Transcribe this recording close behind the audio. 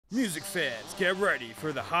Music fans, get ready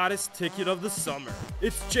for the hottest ticket of the summer.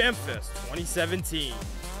 It's Jamfest 2017.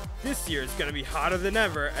 This year is going to be hotter than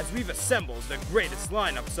ever as we've assembled the greatest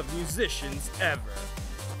lineups of musicians ever,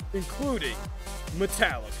 including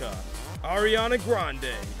Metallica, Ariana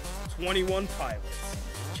Grande, 21 Pilots,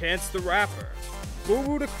 Chance the Rapper, Boo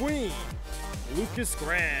Boo the Queen, Lucas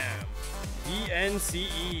Graham,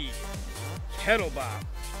 DNCE, Kettlebop,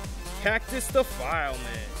 Cactus the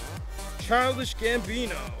Fileman, Childish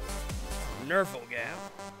Gambino, Nerflegam,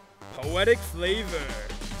 Poetic Flavor,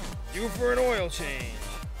 Due for an Oil Change,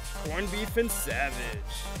 Corned Beef and Savage,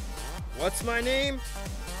 What's My Name,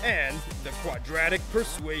 and The Quadratic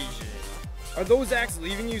Persuasion. Are those acts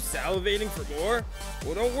leaving you salivating for more?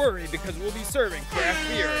 Well, don't worry, because we'll be serving craft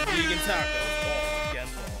beer and vegan tacos all weekend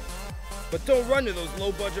long. But don't run to those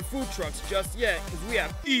low-budget food trucks just yet, because we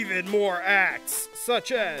have even more acts,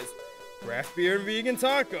 such as craft beer and vegan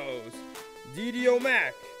tacos, DDO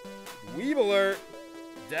Mac, Weebalert,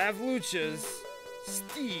 Davluchas,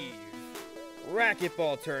 Steve,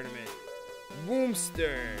 Racquetball Tournament,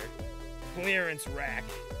 Boomster, Clearance Rack,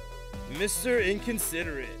 Mr.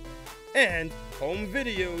 Inconsiderate, and home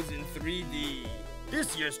videos in 3D.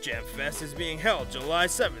 This year's Jamfest is being held July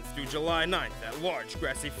 7th through July 9th at Large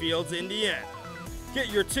Grassy Fields, Indiana. Get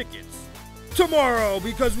your tickets tomorrow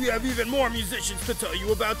because we have even more musicians to tell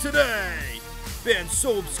you about today. Bands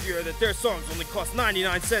so obscure that their songs only cost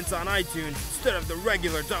 99 cents on iTunes instead of the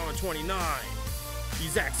regular $1.29.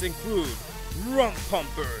 These acts include Rump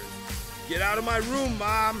Pumpers, Get Out of My Room,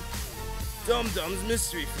 Mom, Dum Dum's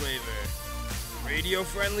Mystery Flavor, Radio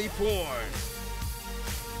Friendly Porn,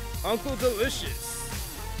 Uncle Delicious,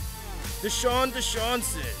 Deshaun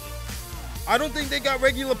Deshaunson. I don't think they got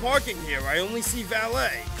regular parking here, I only see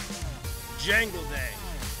valet. Jangle Dang.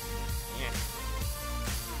 Yeah.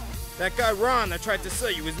 That guy Ron that tried to sell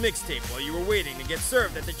you his mixtape while you were waiting to get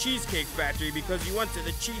served at the Cheesecake Factory because you went to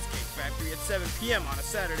the Cheesecake Factory at 7 p.m. on a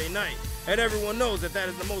Saturday night. And everyone knows that that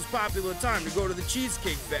is the most popular time to go to the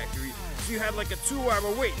Cheesecake Factory. So you had like a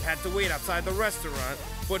 2-hour wait and had to wait outside the restaurant,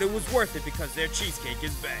 but it was worth it because their cheesecake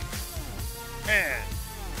is banging. And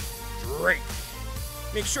Drake.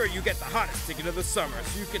 Make sure you get the hottest ticket of the summer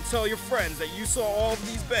so you can tell your friends that you saw all of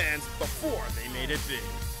these bands before they made it big.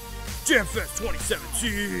 Jamfest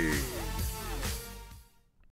 2017!